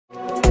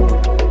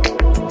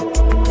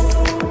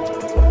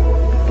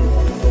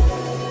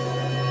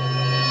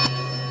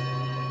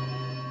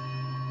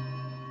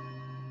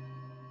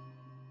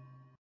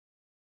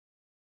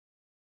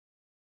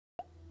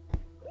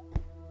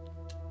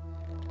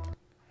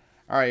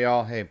Alright,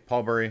 y'all. Hey,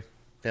 Paul Burry,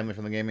 Family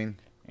from the Gaming.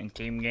 And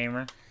Team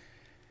Gamer.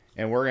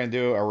 And we're going to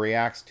do a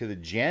reacts to the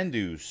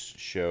Jandu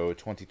show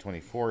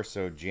 2024.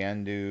 So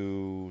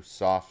Jandu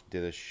Soft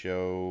did a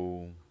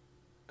show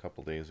a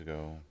couple days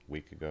ago,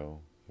 week ago,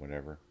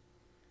 whatever.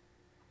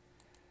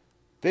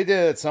 They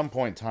did it at some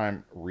point in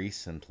time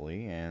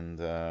recently, and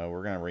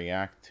we're going to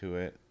react to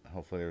it.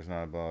 Hopefully there's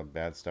not a lot of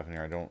bad stuff in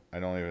here. I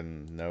don't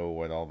even know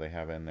what all they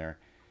have in there.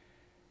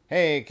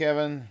 Hey,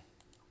 Kevin.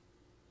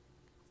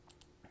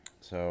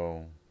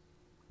 So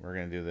we're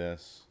going to do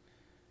this.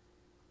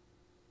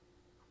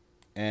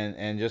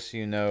 And just so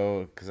you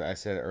know, because I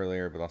said it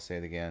earlier, but I'll say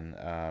it again,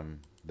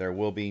 there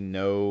will be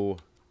no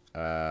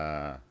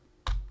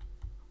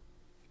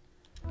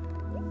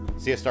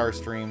See a Star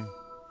stream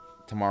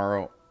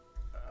tomorrow.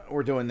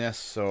 We're doing this,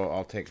 so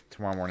I'll take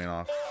tomorrow morning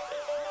off.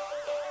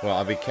 Well,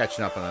 I'll be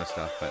catching up on this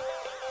stuff, but...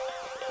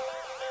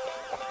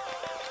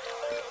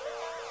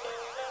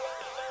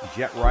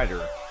 Jet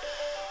Rider.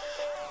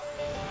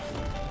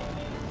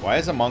 Why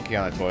is a monkey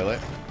on a toilet?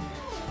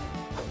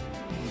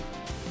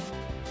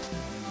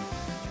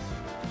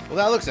 Well,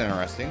 that looks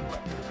interesting.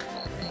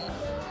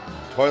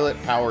 Toilet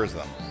powers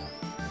them.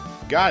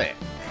 Got it.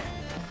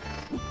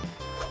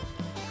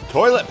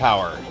 Toilet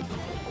power.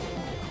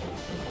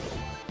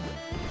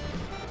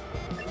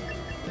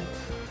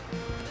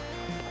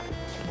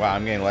 Wow,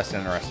 I'm getting less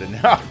interested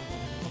now.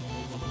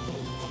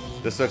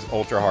 This looks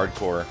ultra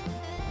hardcore.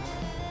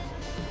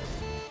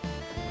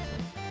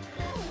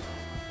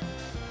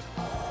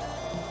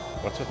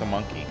 What's with the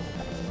monkey?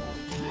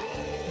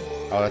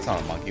 Oh, that's not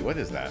a monkey. What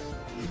is that?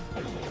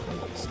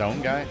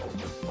 Stone guy?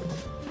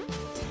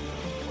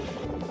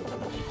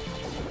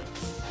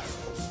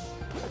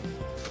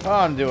 Oh,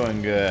 I'm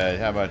doing good.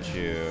 How about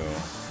you?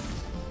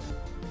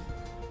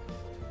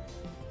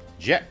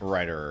 Jet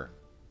Rider.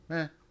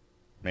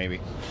 Maybe.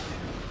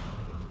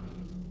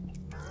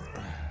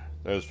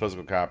 There's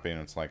physical copy and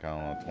it's like, I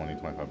don't know, 20,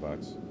 25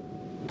 bucks.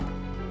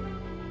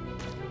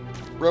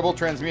 Rebel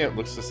Transmute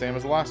looks the same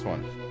as the last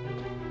one.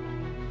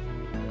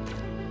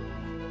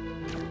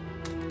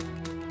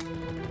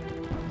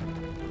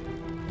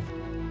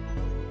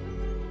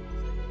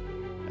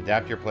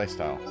 Adapt your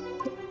playstyle.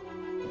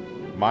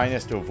 Mine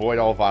is to avoid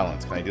all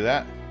violence. Can I do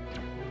that?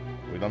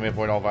 Will you let me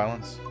avoid all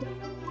violence?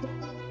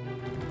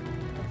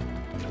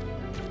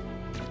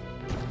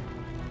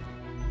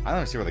 I don't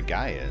even see where the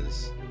guy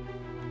is.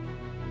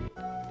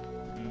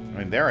 I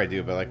mean, there I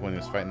do, but like when he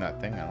was fighting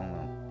that thing, I don't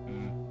know.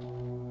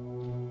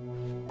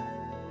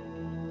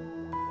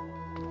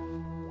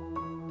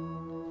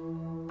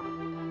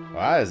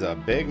 Well, that is a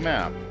big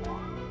map.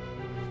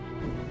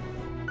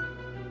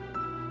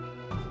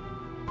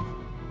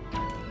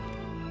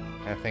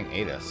 That thing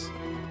ate us.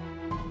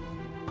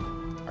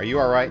 Are you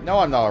alright? No,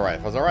 I'm not alright.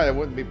 If I was alright, I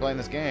wouldn't be playing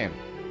this game.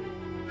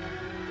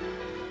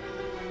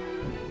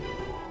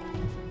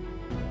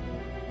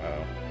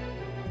 Uh-oh.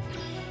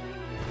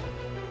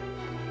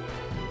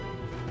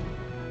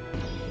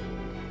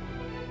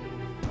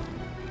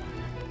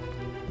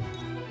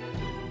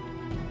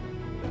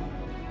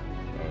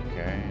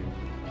 Okay.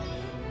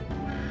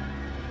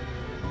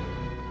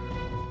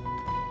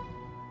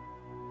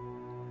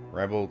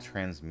 Rebel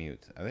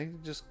Transmute. Are they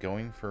just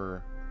going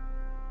for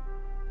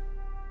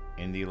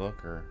indie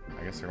look, or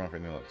I guess they're going for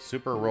indie look.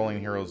 Super Rolling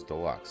Heroes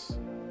Deluxe.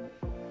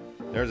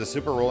 There's a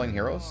Super Rolling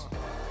Heroes?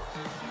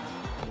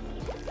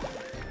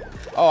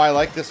 Oh, I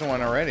like this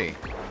one already.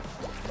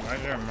 Why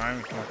does it remind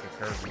me so much of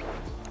Kirby?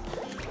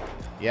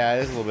 Yeah,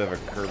 it is a little bit of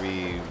a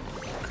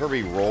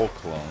Kirby roll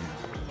clone.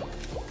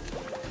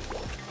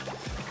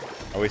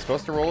 Are we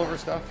supposed to roll over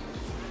stuff?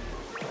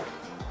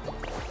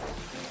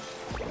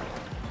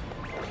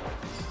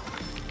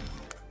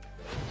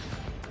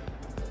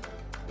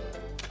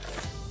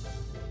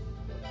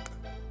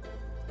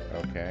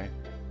 Okay.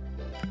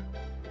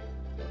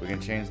 We can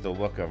change the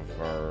look of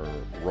our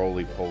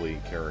roly-poly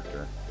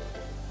character.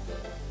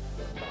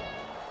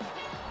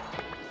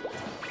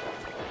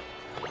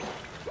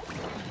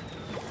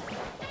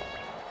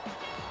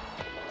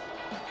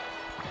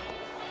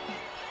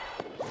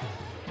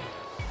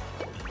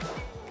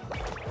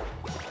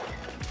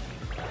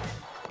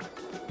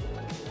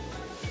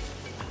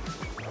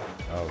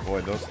 Oh,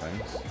 avoid those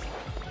things.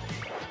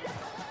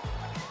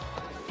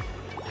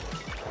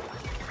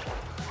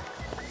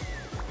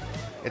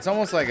 It's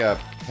almost like a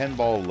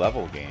pinball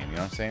level game, you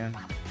know what I'm saying?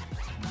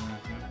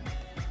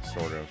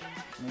 Sort of.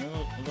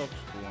 It looks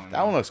cool.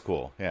 That one looks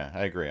cool. Yeah,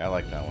 I agree. I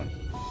like that one.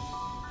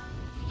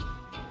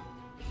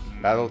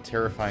 Battle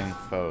Terrifying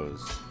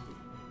Foes.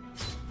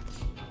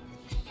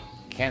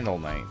 Candle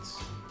Nights.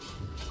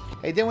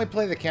 Hey, didn't we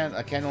play a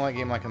candlelight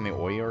game like on the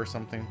Oyo or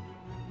something?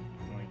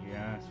 Like,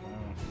 yeah, so.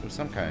 It was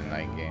some kind of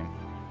night game.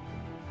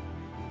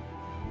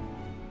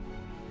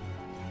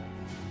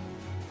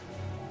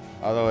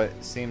 Although it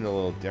seemed a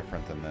little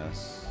different than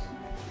this.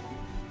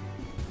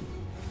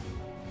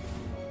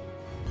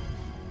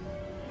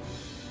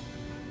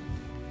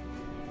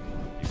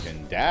 You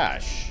can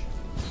dash.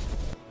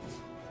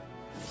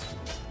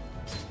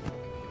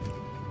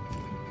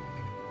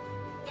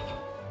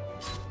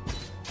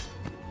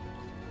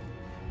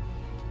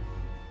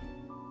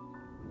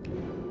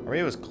 Or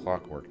maybe it was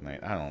Clockwork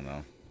Night. I don't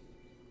know.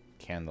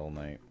 Candle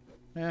Night.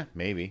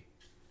 Maybe.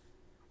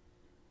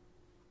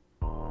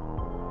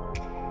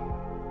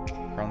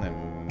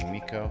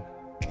 Miko.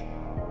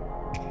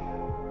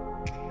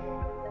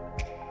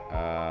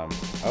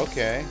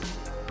 Okay.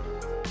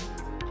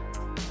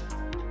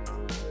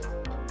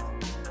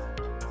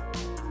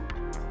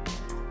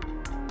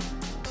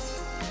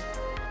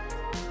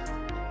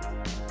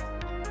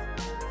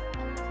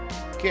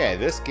 Okay,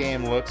 this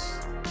game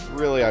looks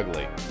really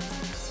ugly.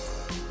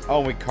 Oh,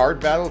 and we card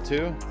battle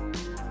too?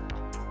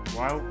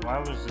 Why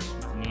was this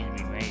need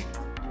to be made?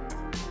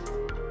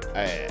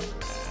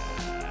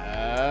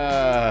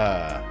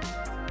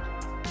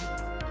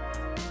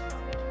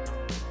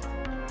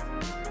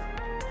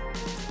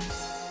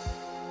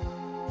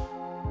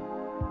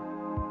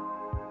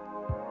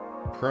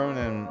 Prune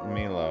and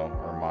Milo,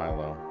 or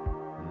Milo.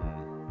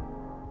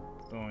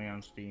 It's only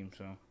on Steam,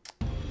 so.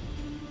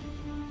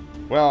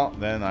 Well,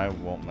 then I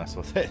won't mess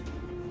with it.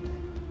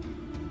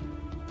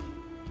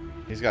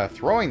 He's got a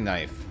throwing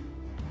knife.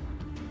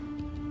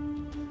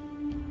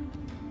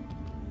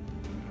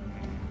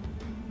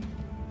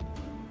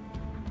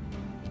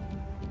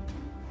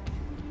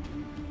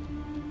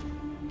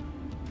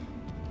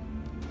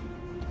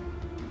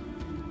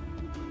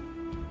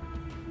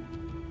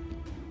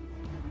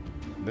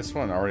 This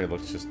one already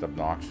looks just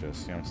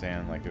obnoxious, you know what I'm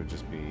saying? Like, it would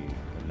just be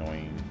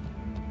annoying.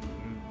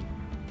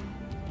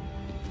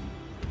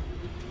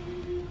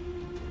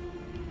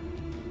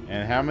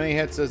 And how many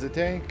hits does it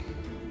take?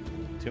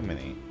 Too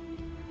many.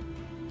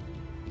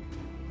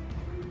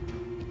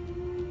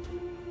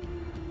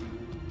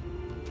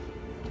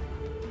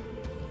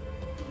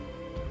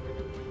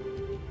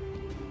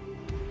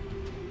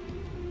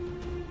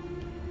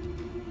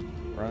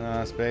 Run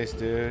out of space,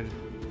 dude.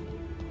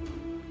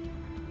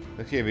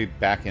 Looks like you'd be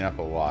backing up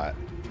a lot.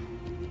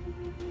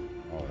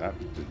 Oh, that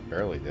just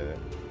barely did it.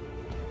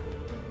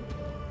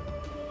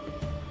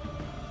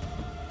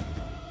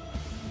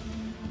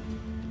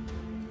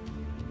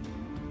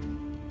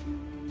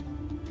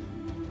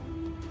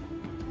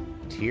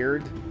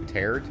 Tiered?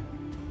 Teared?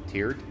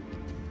 Tiered?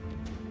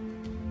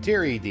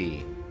 Tier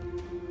ED.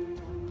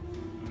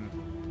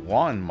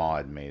 One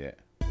mod made it.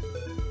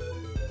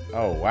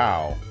 Oh,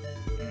 wow.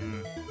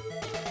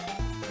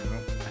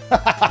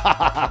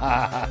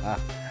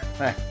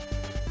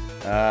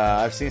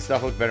 I've seen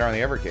stuff look better on the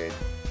Evercade.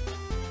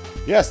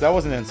 Yes, that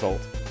was an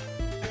insult.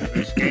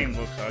 This game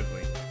looks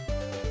ugly.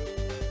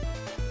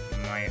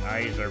 My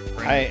eyes are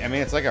pretty. I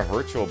mean, it's like a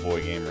Virtual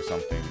Boy game or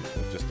something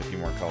with just a few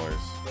more colors.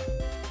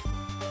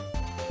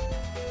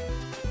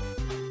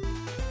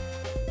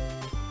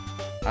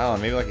 I don't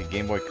know, maybe like a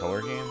Game Boy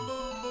Color game?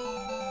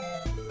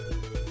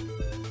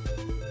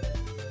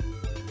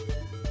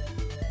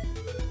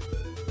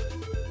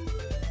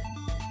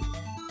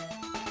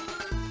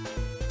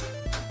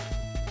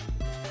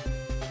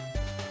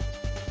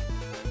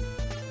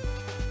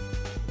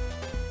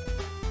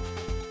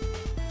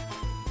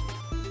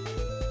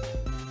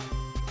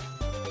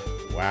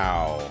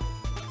 Wow.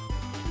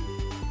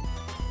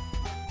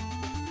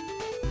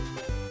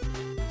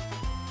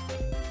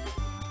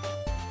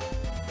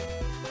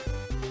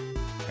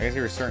 I guess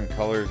there were certain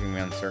colors you can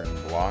be on certain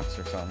blocks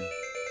or something.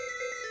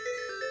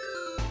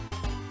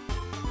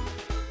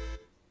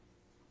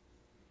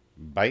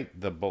 Bite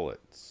the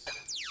bullets.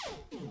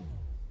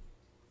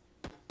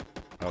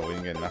 Oh, we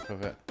didn't get enough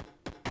of it?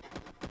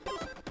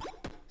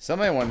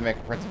 Somebody wanted to make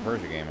a Prince of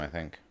Persia game, I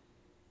think.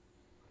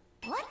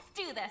 Let's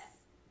do this.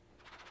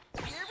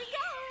 Here we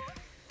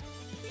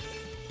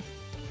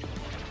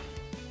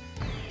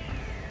go.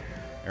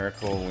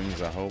 Miracle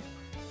Wings of Hope.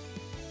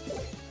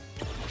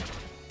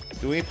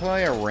 Do we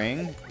play a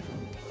ring?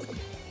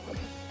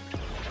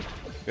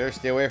 Better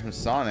stay away from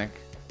Sonic.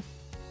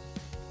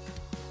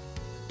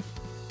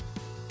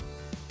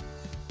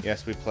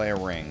 Yes, we play a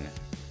ring.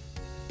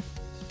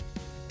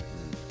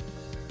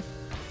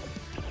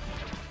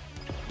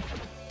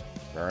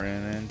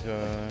 Burning into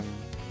a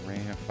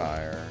ring of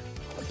fire.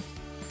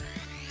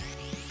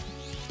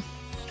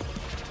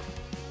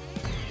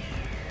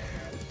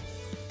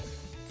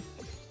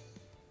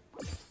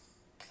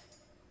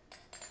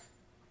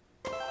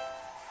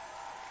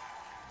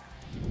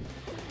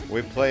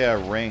 We play a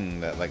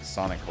ring that, like,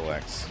 Sonic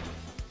collects.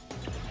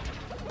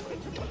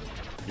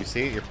 You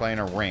see? You're playing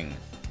a ring.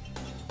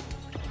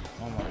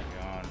 Oh my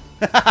god.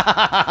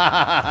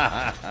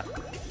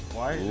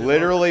 Why is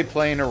Literally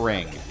playing a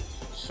ring. it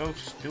so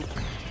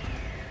stupid?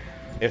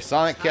 If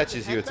Sonic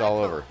catches you, it's all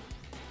over.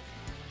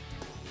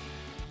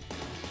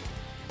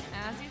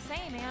 As you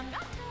say, man.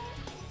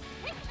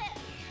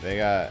 They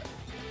got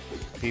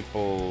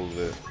people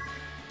that...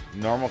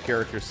 Normal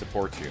characters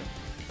support you.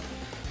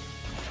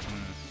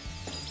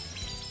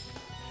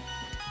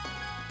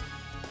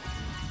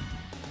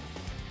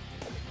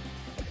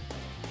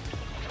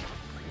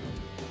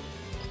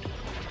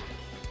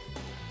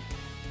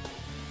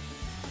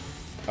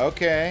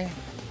 Okay.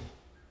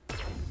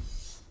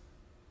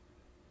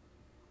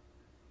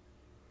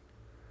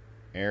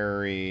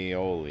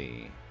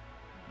 Areoli.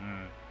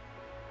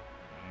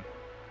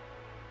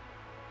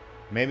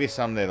 Maybe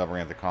someday they'll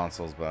bring out the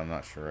consoles, but I'm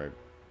not sure I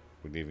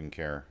would even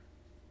care.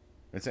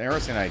 It's an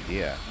interesting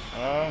idea.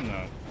 Oh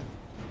no.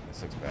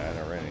 This looks bad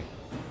already.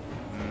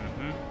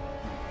 Mm-hmm.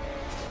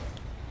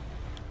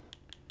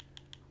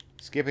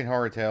 Skipping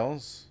Horror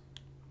Tales.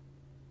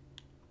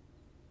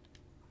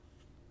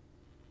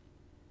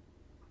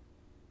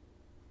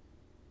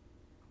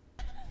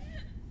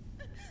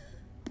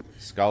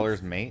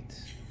 Scholar's Mate.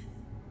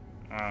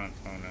 Oh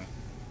no.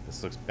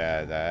 This looks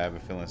bad. I have a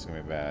feeling it's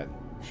gonna be bad.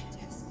 I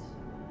just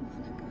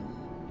wanna go.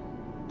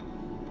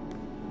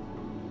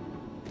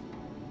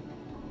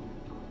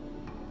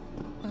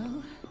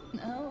 Well,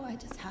 no, I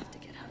just have to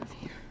get out of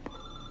here.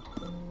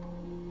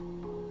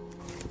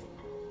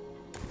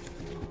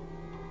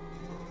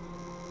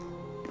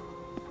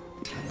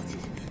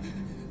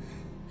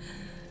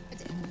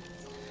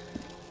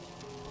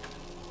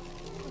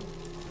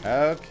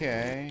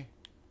 Okay.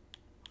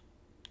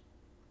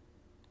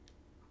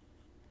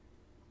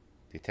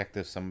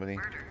 Detective somebody.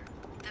 Murder.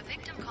 The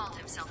victim called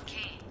himself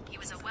Kane. He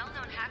was a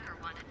well-known hacker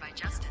wanted by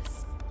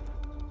justice.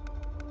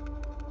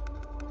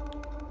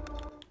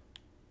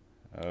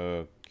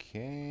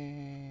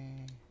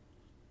 Okay.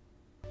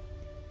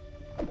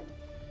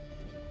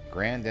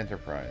 Grand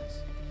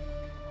Enterprise.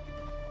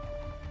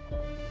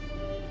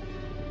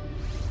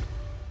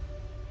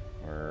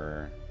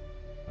 Or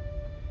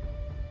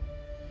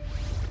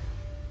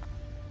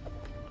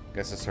I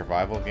guess a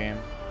survival game.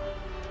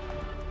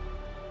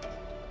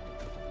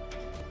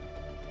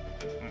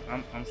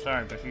 I'm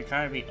sorry, but if you're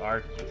trying to be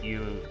Ark,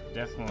 you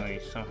definitely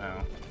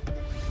somehow.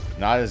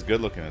 Not as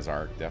good looking as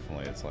Ark,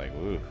 definitely. It's like,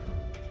 ooh.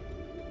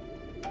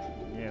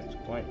 Yeah, it's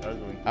quite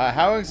ugly.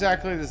 How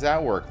exactly does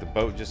that work? The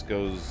boat just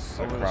goes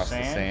Over the across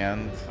the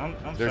sand? sand.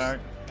 I'm sorry.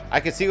 I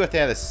could see what they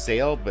had a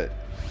sail, but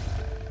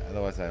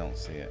otherwise I don't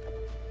see it.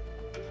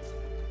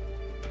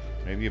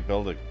 Maybe you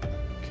build a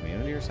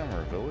community or something,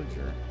 or a village,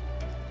 or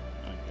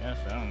I guess,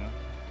 I don't know.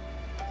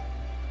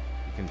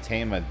 you can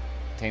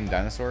tame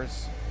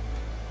dinosaurs.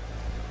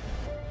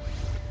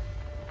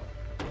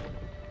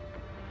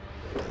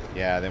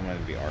 Yeah, they wanted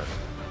to be Ark.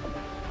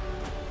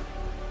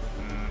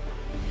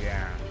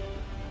 Yeah.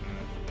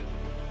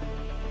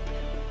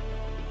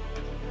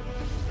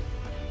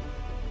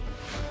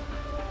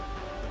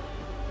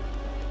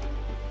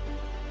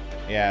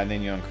 Yeah, and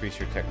then you increase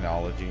your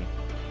technology.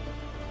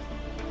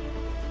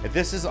 If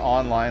this is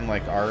online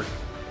like Ark,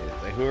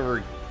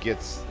 whoever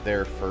gets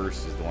there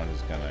first is the one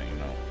who's gonna, you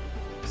know,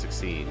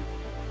 succeed.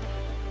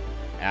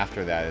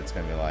 After that, it's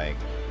gonna be like,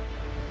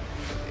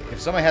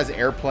 if somebody has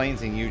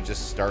airplanes and you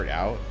just start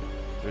out,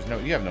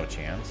 you have no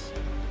chance.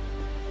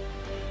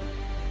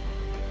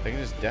 They can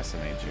just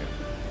decimate you.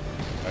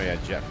 Oh yeah,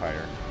 jet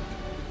fighter.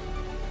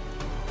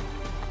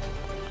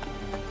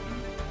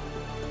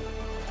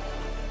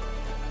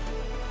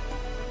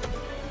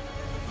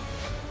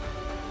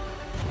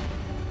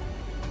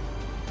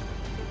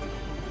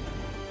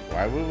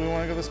 Why would we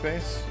want to go to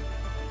space?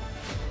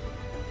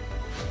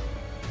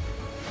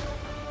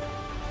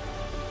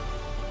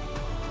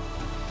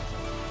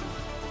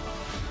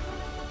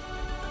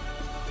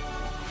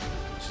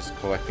 It's just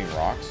collecting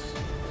rocks.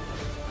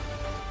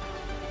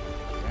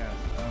 Yeah,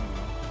 I don't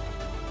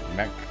know.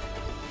 Mech.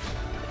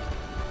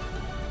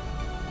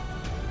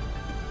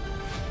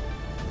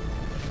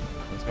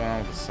 What's going on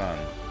with the sun?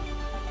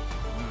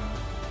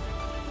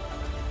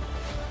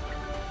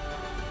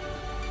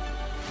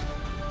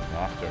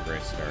 Off to a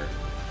great start.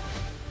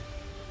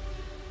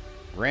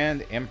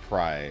 Grand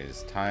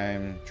Emprise,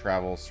 time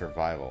travel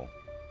survival.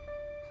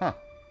 Huh.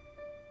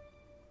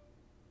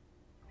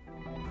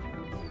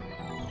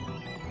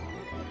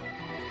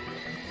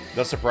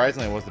 Though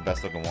surprisingly, it was the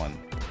best looking one.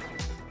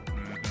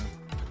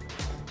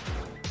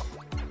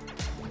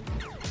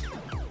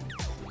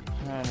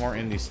 More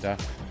indie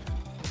stuff.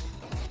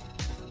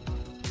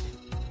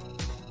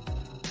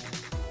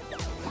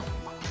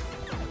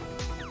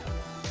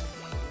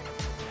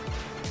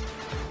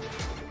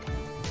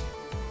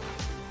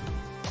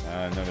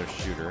 Another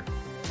shooter.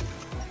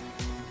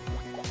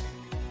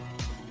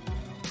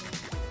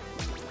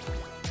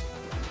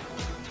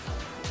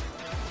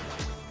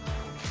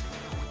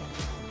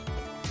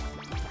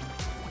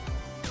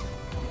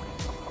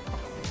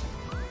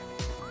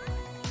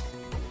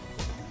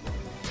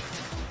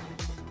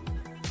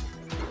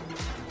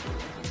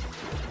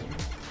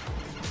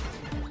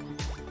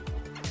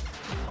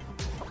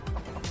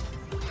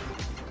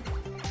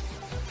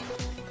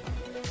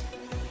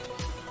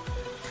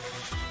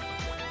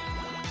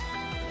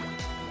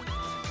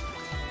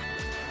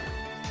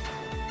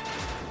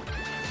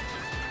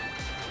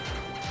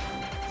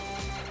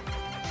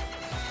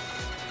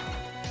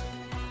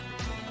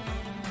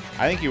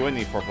 I think you would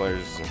need 4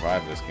 players to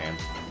survive this game.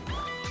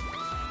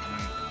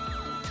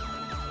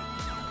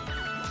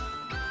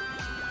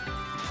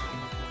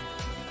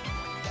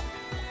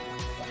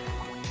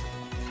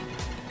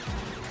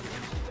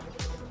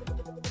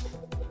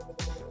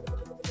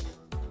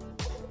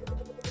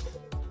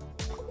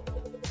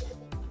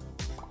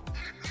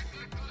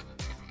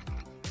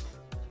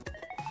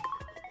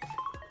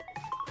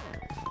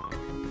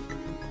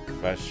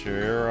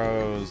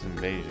 Bashiro's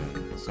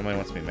Invasion. Somebody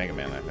wants to be Mega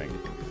Man, I think.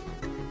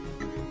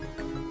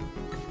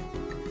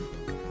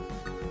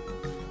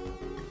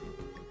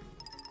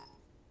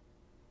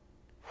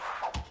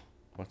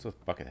 What's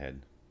with Buckethead?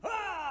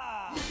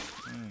 I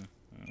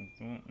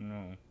don't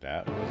know.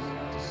 That was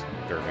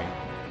disturbing.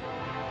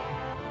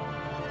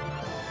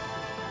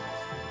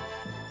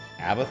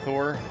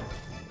 Abathor?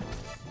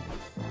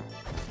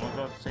 What's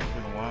up? It's been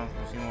a while since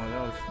I've seen one of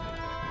those.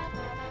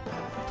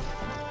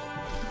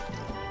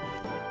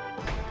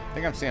 I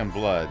think I'm seeing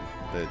blood.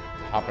 The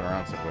hopping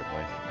around so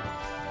quickly.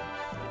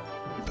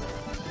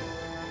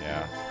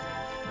 Yeah.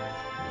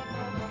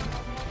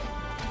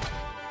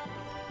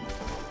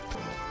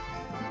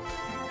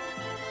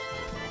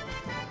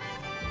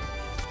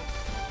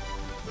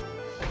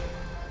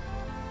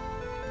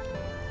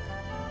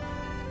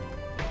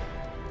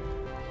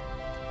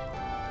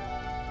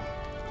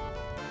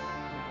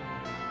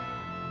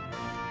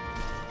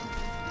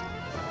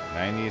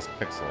 '90s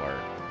pixel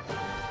art.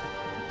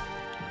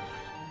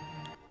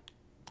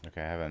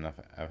 Okay, I have enough.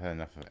 I've had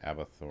enough of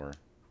Abathor.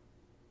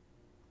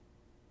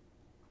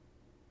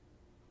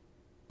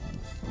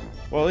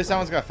 Well, at least that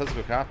one's got a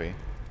physical copy.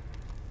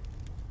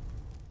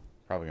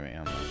 Probably gonna be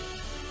on that.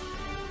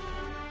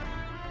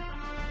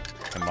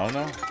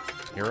 Kimono?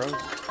 Heroes?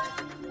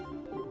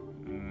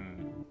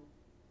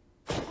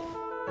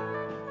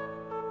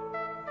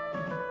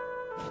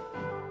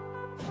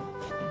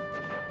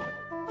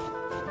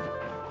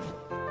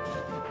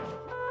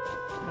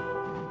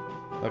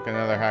 Look,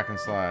 another hack and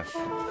slash.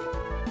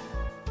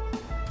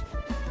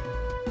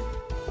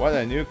 What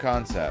a new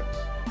concept.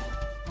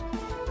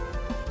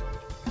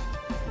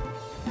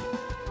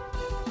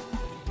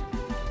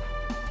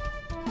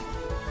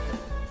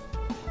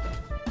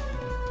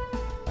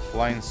 A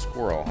flying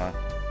squirrel, huh?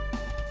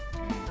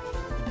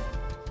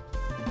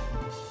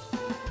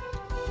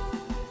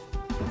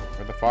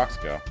 Where'd the fox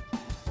go?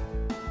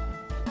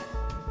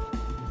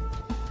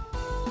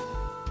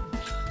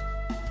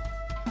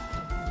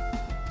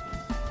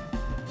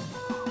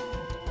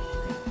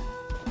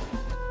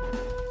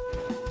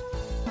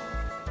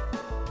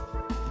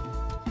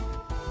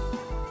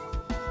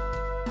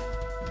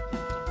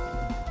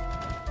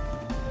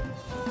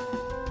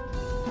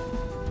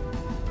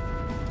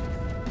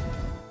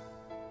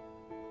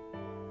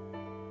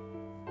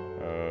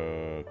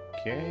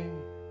 Okay.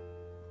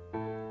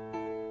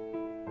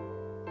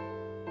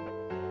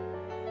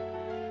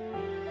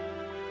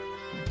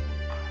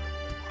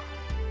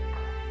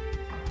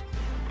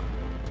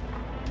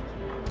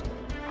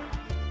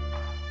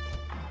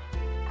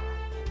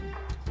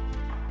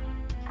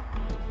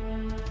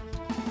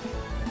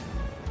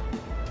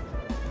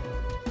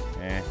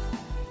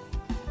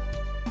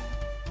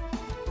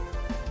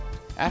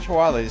 After a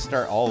while, they just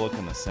start all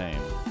looking the same.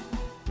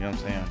 You know what I'm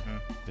saying?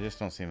 Mm-hmm. They just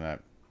don't seem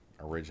that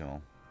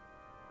original.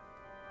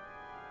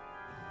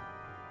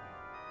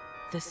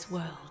 This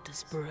world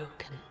is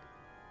broken.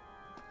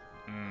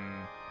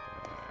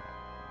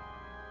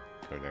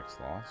 Codex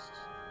Lost.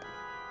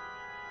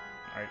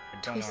 I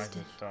don't know. I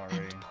Twisted just already.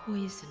 and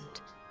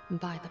poisoned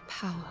by the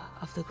power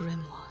of the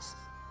grimoires.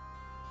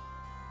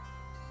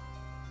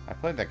 I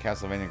played that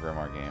Castlevania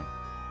Grimoire game.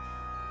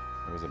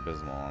 It was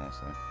abysmal,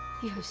 honestly.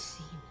 You have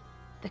seen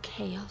the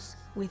chaos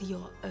with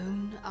your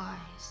own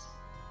eyes.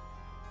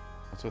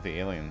 What's with the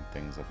alien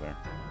things up there?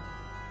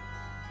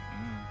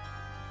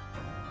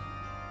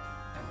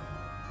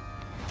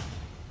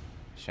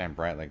 Shine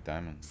bright like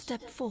diamonds.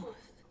 Step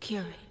forth,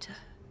 curator.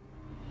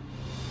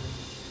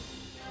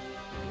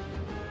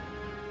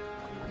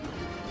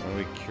 What are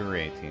we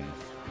curating?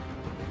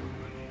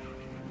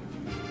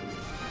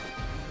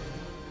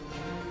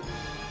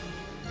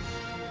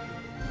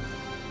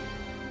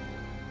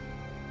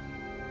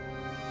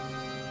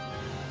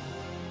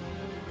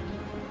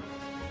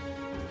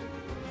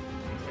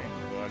 Okay,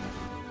 blood.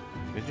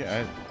 Did you?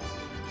 I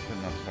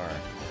couldn't that far.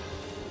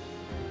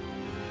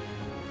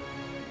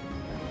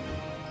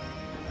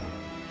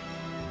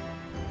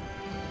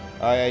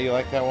 Oh yeah, you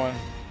like that one?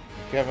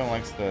 Kevin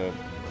likes the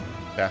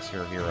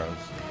Bassier Heroes.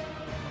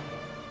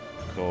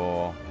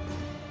 Cool.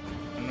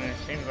 I mean, it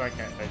seems like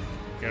a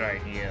good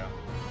idea.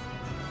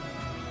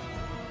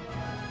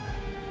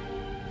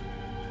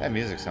 That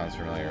music sounds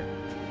familiar.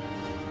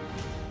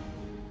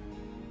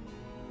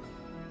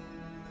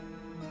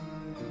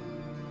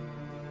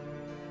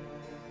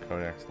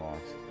 Codex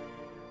Lost.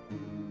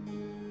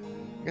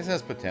 I guess it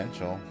has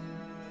potential.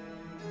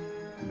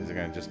 Is it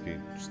gonna just be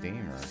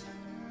Steam or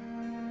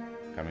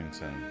coming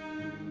soon?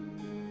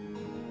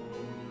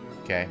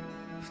 Okay.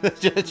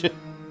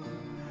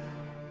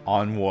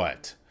 On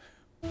what?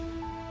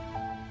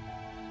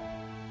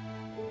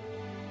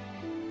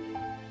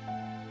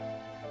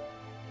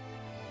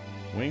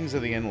 Wings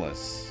of the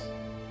Endless.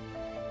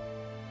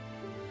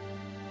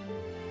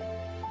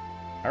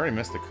 I already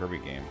missed the Kirby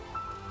game.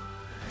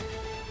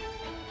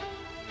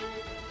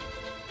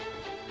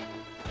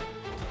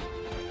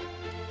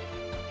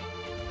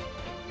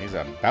 He's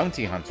a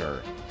bounty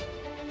hunter.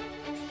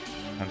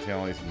 Hunting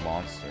all these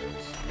monsters.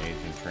 Mage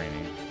in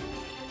training.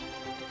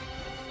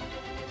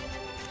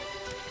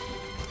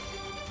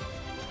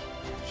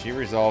 She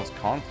resolves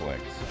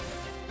conflicts.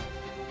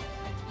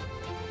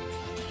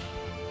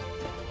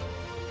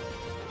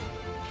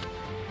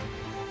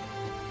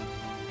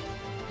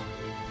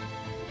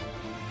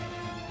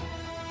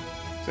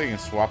 So you can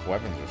swap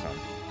weapons or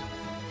something.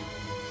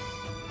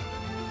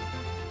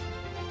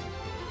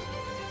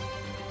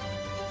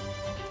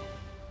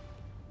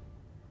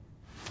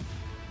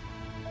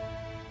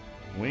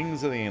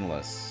 Wings of the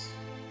Endless.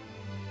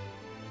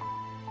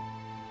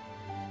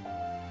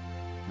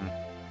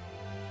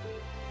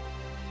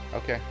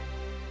 Okay.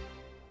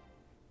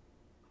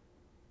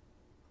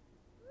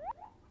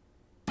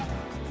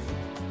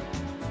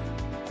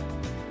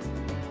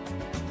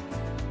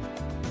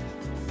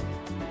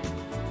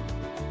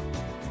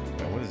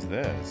 Now, what is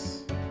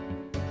this?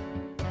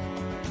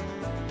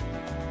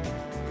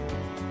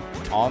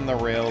 On the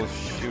rails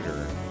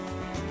shooter.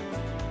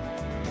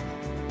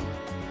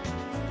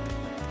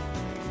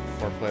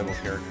 4 playable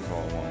characters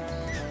all at once.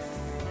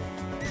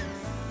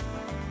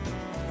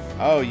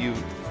 Oh, you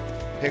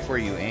pick where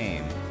you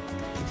aim.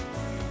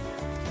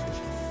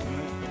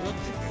 It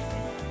looks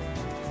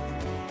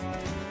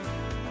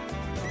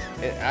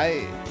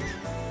interesting.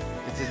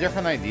 It's a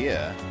different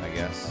idea, I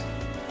guess.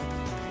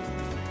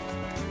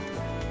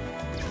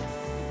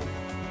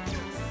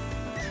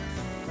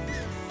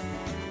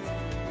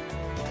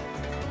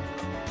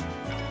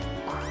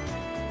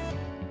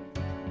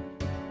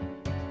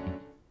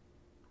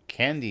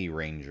 Candy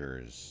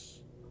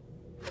Rangers.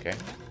 Okay.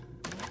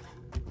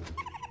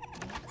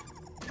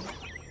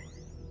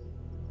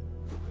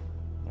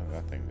 What does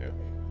that thing do?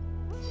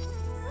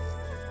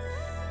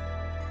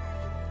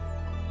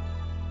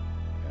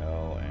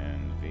 L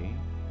and V?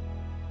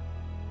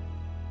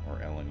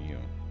 Or L and U?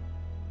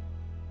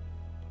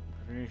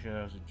 I'm pretty sure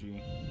that was a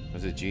G.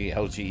 Was it G?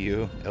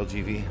 LGU?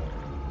 LGV?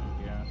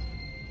 Yeah.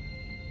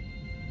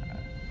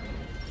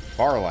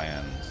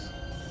 Farlands.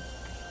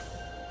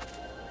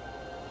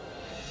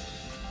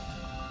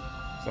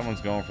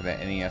 Someone's going for that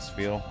NES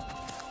feel.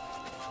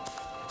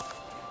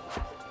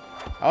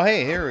 Oh,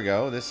 hey, here we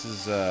go. This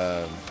is,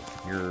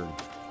 you're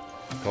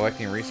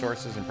collecting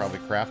resources and probably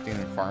crafting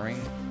and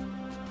farming.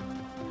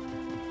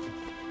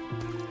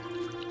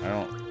 I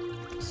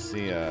don't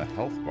see a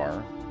health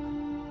bar.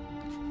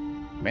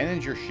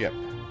 Manage your ship,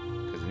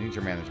 because it needs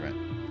your management.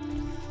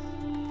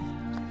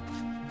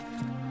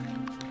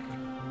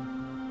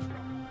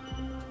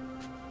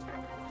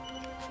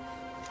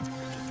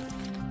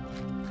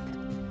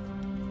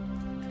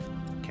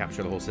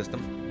 Capture the whole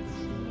system.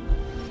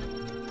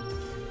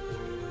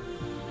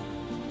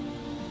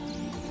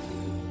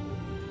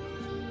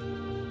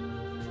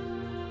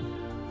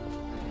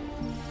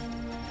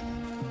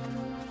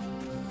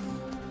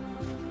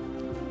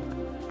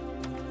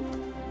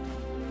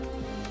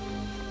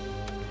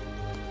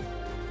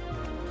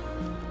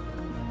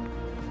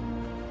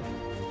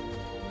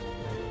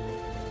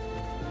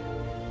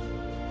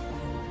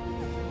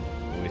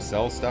 Do we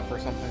sell stuff or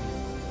something?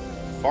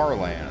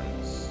 Farlands.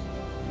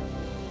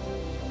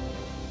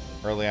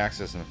 Early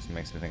access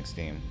makes me think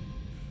Steam.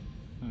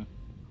 I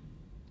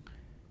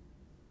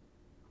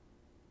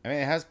mean,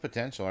 it has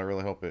potential. I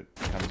really hope it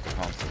comes to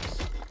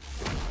consoles.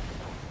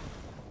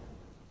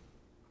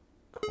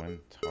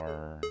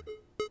 Quintar.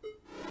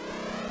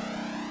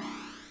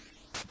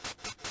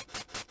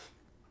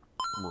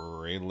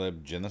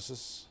 Raylib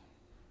Genesis?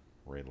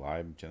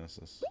 Raylib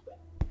Genesis?